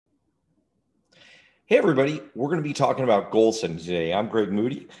Hey, everybody. We're going to be talking about goal setting today. I'm Greg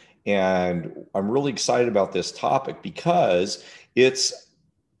Moody, and I'm really excited about this topic because it's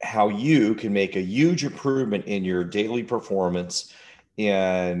how you can make a huge improvement in your daily performance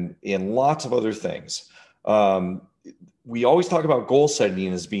and in lots of other things. Um, we always talk about goal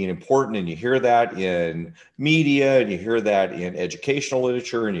setting as being important, and you hear that in media, and you hear that in educational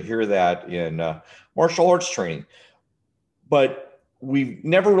literature, and you hear that in martial arts training. But we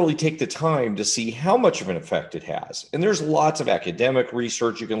never really take the time to see how much of an effect it has. And there's lots of academic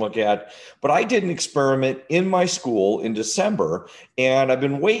research you can look at, but I did an experiment in my school in December, and I've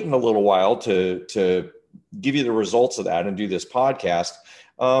been waiting a little while to give you the results of that and do this podcast.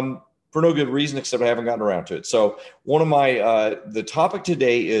 For no good reason except I haven't gotten around to it. So one of my the topic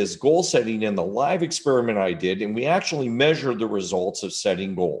today is goal setting in the live experiment I did, and we actually measured the results of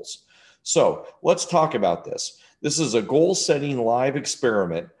setting goals. So let's talk about this. This is a goal setting live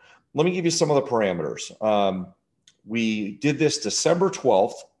experiment. Let me give you some of the parameters. We did this December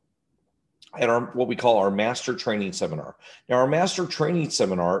 12th at our what we call our master training seminar. Now, our master training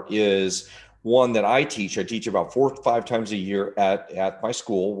seminar is one that I teach. I teach about 4 to 5 times a year at my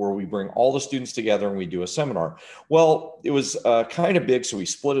school, where we bring all the students together and we do a seminar. Well, it was kind of big, so we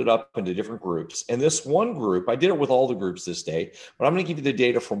split it up into different groups. And this one group, I did it with all the groups this day, but I'm going to give you the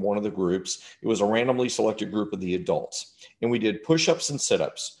data from one of the groups. It was a randomly selected group of the adults, and we did push-ups and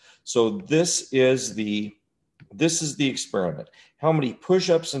sit-ups. So this is the experiment. How many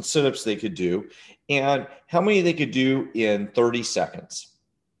push-ups and sit-ups they could do, and how many they could do in 30 seconds.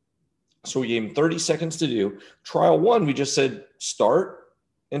 So we gave them 30 seconds to do. Trial one, we just said start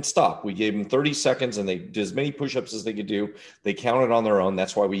and stop. We gave them 30 seconds and they did as many push-ups as they could do. They counted on their own.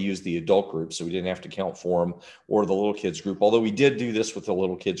 That's why we used the adult group, so we didn't have to count for them, or the little kids group, although we did do this with the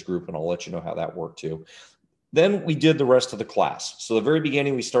little kids group, and I'll let you know how that worked too. Then we did the rest of the class. So the very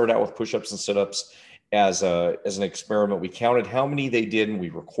beginning, we started out with push-ups and sit-ups as an experiment. We counted how many they did, and we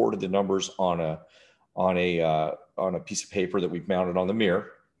recorded the numbers on a piece of paper that we've mounted on the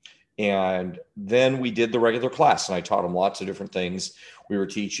mirror. And then we did the regular class, and I taught them lots of different things. We were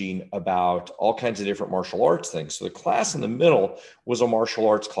teaching about all kinds of different martial arts things. So the class in the middle was a martial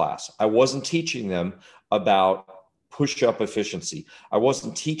arts class. I wasn't teaching them about push-up efficiency. I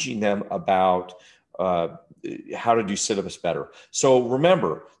wasn't teaching them about how to do sit-ups better. So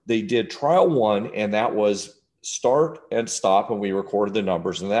remember, they did trial one, and that was start and stop, and we recorded the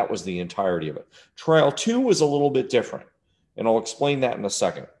numbers, and that was the entirety of it. Trial two was a little bit different, and I'll explain that in a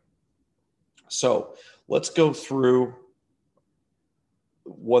second. So let's go through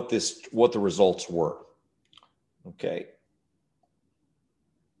what the results were. Okay.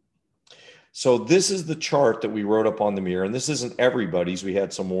 So this is the chart that we wrote up on the mirror, and this isn't everybody's. We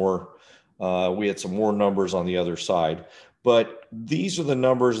had some more numbers on the other side, but these are the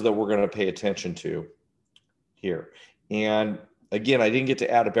numbers that we're going to pay attention to here. And again, I didn't get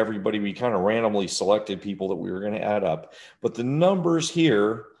to add up everybody. We kind of randomly selected people that we were going to add up, but the numbers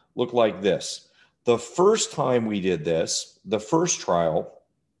here look like this. The first time we did this, the first trial,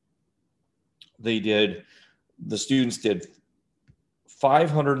 the students did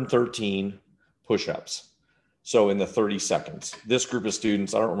 513 push-ups. So in the 30 seconds, this group of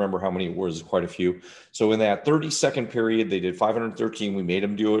students, I don't remember how many it was, quite a few. So in that 30-second period, they did 513. We made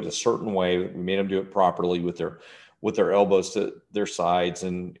them do it a certain way. We made them do it properly with their elbows to their sides,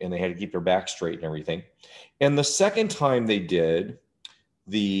 and they had to keep their back straight and everything. And the second time they did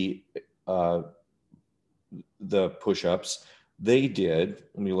the push-ups, they did,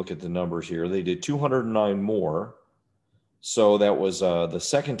 let me look at the numbers here, they did 209 more. So that was the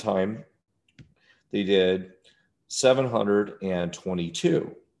second time they did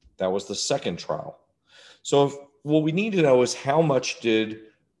 722. That was the second trial. So what we need to know is how much did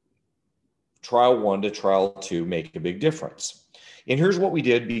trial one to trial two make a big difference. And here's what we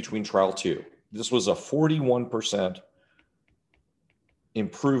did between trial two. This was a 41%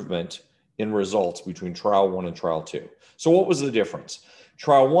 improvement in results between trial one and trial two. So what was the difference?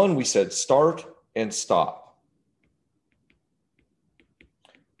 Trial one, we said start and stop.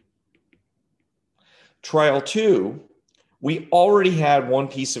 Trial two, we already had one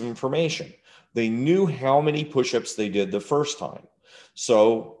piece of information. They knew how many push-ups they did the first time.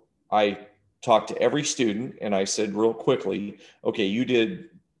 So I talked to every student and I said real quickly, okay, you did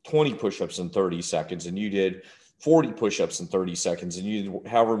 20 push-ups in 30 seconds, and you did 40 push-ups in 30 seconds, and you did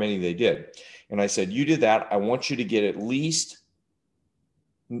however many they did. And I said, you did that. I want you to get at least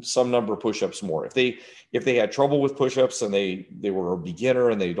some number of push-ups more. If they had trouble with push-ups and they were a beginner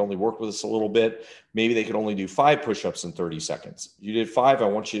and they'd only worked with us a little bit, maybe they could only do 5 push-ups in 30 seconds. You did 5, I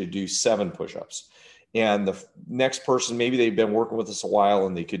want you to do 7 push-ups. And the next person, maybe they've been working with us a while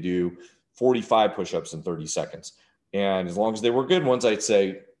and they could do 45 push-ups in 30 seconds. And as long as they were good ones, I'd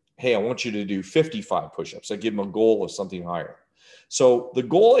say, hey, I want you to do 55 push-ups. I give them a goal of something higher. So the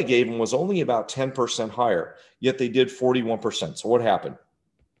goal I gave them was only about 10% higher, yet they did 41%. So what happened?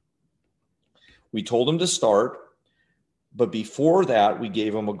 We told them to start, but before that, we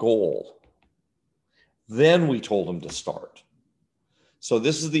gave them a goal. Then we told them to start. So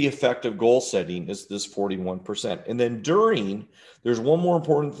this is the effect of goal setting, is this 41%. And then there's one more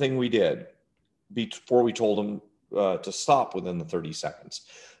important thing we did before we told them to stop within the 30 seconds.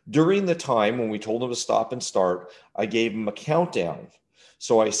 During the time when we told them to stop and start, I gave them a countdown.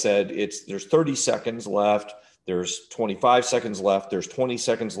 So I said, there's 30 seconds left, there's 25 seconds left, there's 20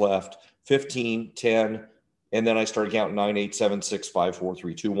 seconds left, 15, 10, and then I started counting 9, 8, 7, 6, 5, 4,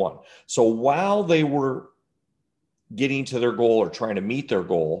 3, 2, 1. So while they were getting to their goal or trying to meet their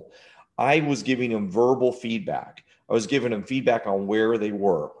goal, I was giving them verbal feedback. I was giving them feedback on where they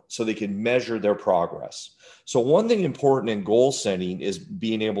were so they could measure their progress. So one thing important in goal setting is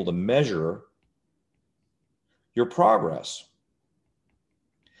being able to measure your progress.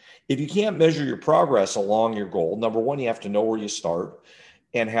 If you can't measure your progress along your goal, number one, you have to know where you start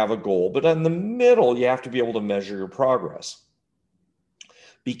and have a goal. But in the middle, you have to be able to measure your progress.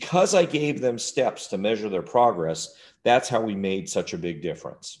 Because I gave them steps to measure their progress, that's how we made such a big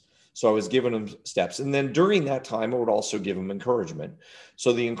difference. So I was giving them steps. And then during that time, I would also give them encouragement.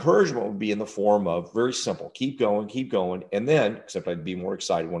 So the encouragement would be in the form of very simple, keep going. And then, except I'd be more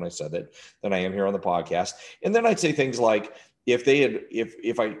excited when I said that than I am here on the podcast. And then I'd say things like, if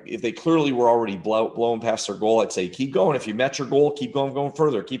they clearly were already blowing past their goal, I'd say, keep going. If you met your goal, keep going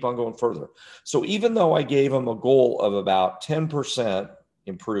further, keep on going further. So even though I gave them a goal of about 10%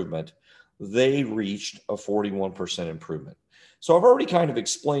 improvement, they reached a 41% improvement. So I've already kind of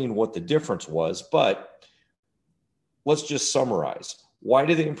explained what the difference was, but let's just summarize. Why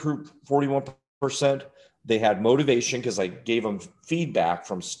did they improve 41%? They had motivation because I gave them feedback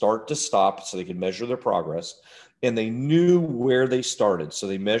from start to stop so they could measure their progress, and they knew where they started. So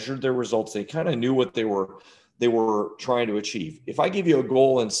they measured their results. They kind of knew what they were trying to achieve. If I give you a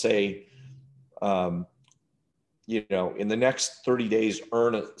goal and say, in the next 30 days,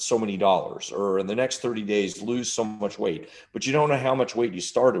 earn so many dollars, or in the next 30 days, lose so much weight, but you don't know how much weight you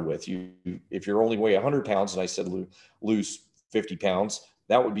started with. If you're only weigh 100 pounds and I said lose 50 pounds,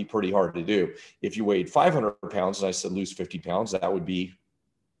 that would be pretty hard to do. If you weighed 500 pounds and I said lose 50 pounds, that would be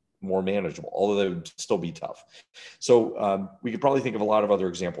more manageable, although they would still be tough. So we could probably think of a lot of other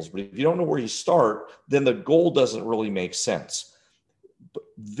examples, but if you don't know where you start, then the goal doesn't really make sense. But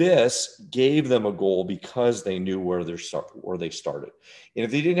this gave them a goal because they knew where they started. And if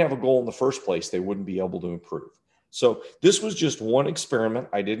they didn't have a goal in the first place, they wouldn't be able to improve. So this was just one experiment.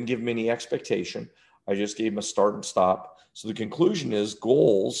 I didn't give them any expectation. I just gave them a start and stop. So the conclusion is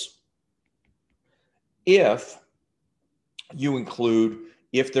goals, if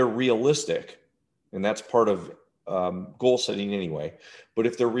they're realistic, and that's part of goal setting anyway, but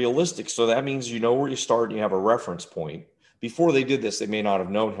if they're realistic, so that means you know where you start and you have a reference point. Before they did this, they may not have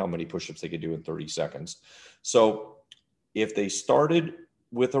known how many push-ups they could do in 30 seconds. So if they started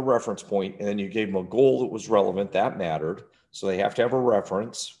with a reference point and then you gave them a goal that was relevant, that mattered. So they have to have a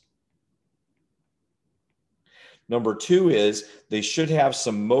reference. Number two is they should have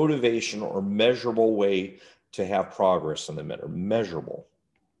some motivation or measurable way to have progress in the middle. Measurable.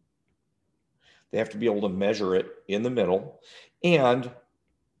 They have to be able to measure it in the middle. And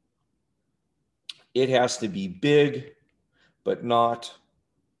it has to be big, but not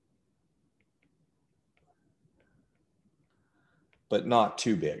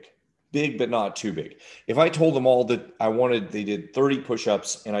too big. Big, but not too big. If I told them all that they did 30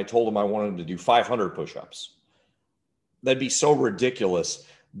 push-ups and I told them I wanted them to do 500 push-ups, that'd be so ridiculous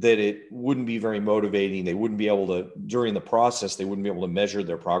that it wouldn't be very motivating. They wouldn't be able to, during the process, they wouldn't be able to measure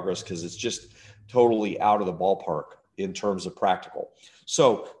their progress because it's just totally out of the ballpark in terms of practical.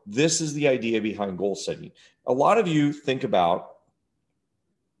 So this is the idea behind goal setting. A lot of you think about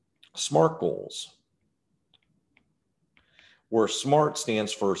SMART goals, where SMART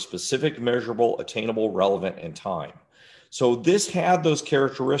stands for specific, measurable, attainable, relevant, and time. So this had those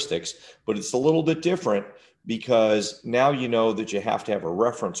characteristics, but it's a little bit different because now you know that you have to have a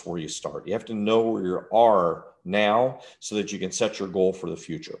reference where you start. You have to know where you are now so that you can set your goal for the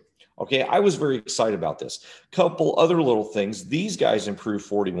future. Okay, I was very excited about this. Couple other little things. These guys improved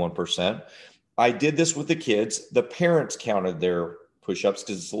 41%. I did this with the kids. The parents counted their push-ups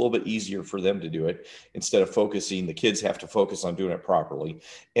because it's a little bit easier for them to do it instead of focusing. The kids have to focus on doing it properly.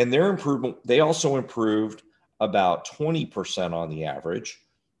 And their improvement, they also improved about 20% on the average.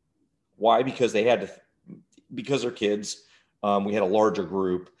 Why? Because because they're kids. We had a larger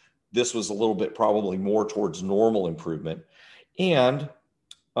group. this was a little bit probably more towards normal improvement. And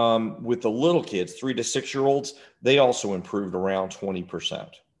with the little kids, 3 to 6 year olds, they also improved around 20%.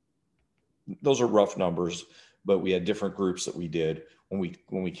 Those are rough numbers, but we had different groups that we did when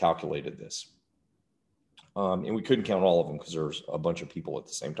we calculated this. And we couldn't count all of them because there's a bunch of people at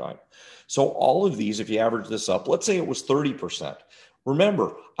the same time. So all of these, if you average this up, let's say it was 30%.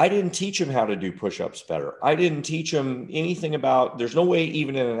 Remember, I didn't teach them how to do push-ups better. I didn't teach them anything about, there's no way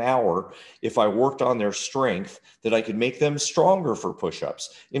even in an hour, if I worked on their strength, that I could make them stronger for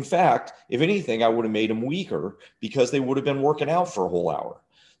push-ups. In fact, if anything, I would have made them weaker because they would have been working out for a whole hour.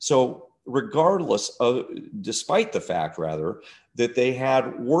 So despite the fact that they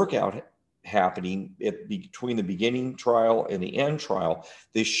had workout happening between the beginning trial and the end trial,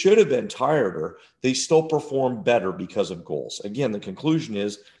 they should have been tireder. They still performed better because of goals. Again, the conclusion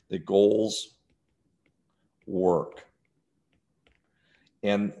is that goals work.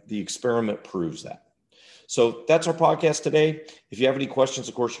 And the experiment proves that. So that's our podcast today. If you have any questions,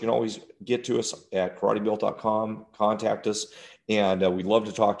 of course, you can always get to us at karatebuilt.com, contact us, and we'd love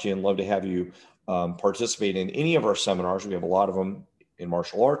to talk to you and love to have you participate in any of our seminars. We have a lot of them in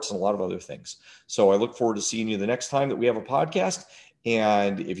martial arts and a lot of other things. So I look forward to seeing you the next time that we have a podcast.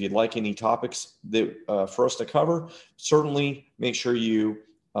 And if you'd like any topics that for us to cover, certainly make sure you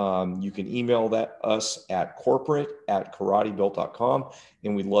can email us at corporate@karatebuilt.com,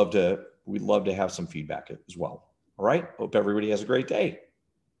 and we'd love to have some feedback as well. All right. Hope everybody has a great day.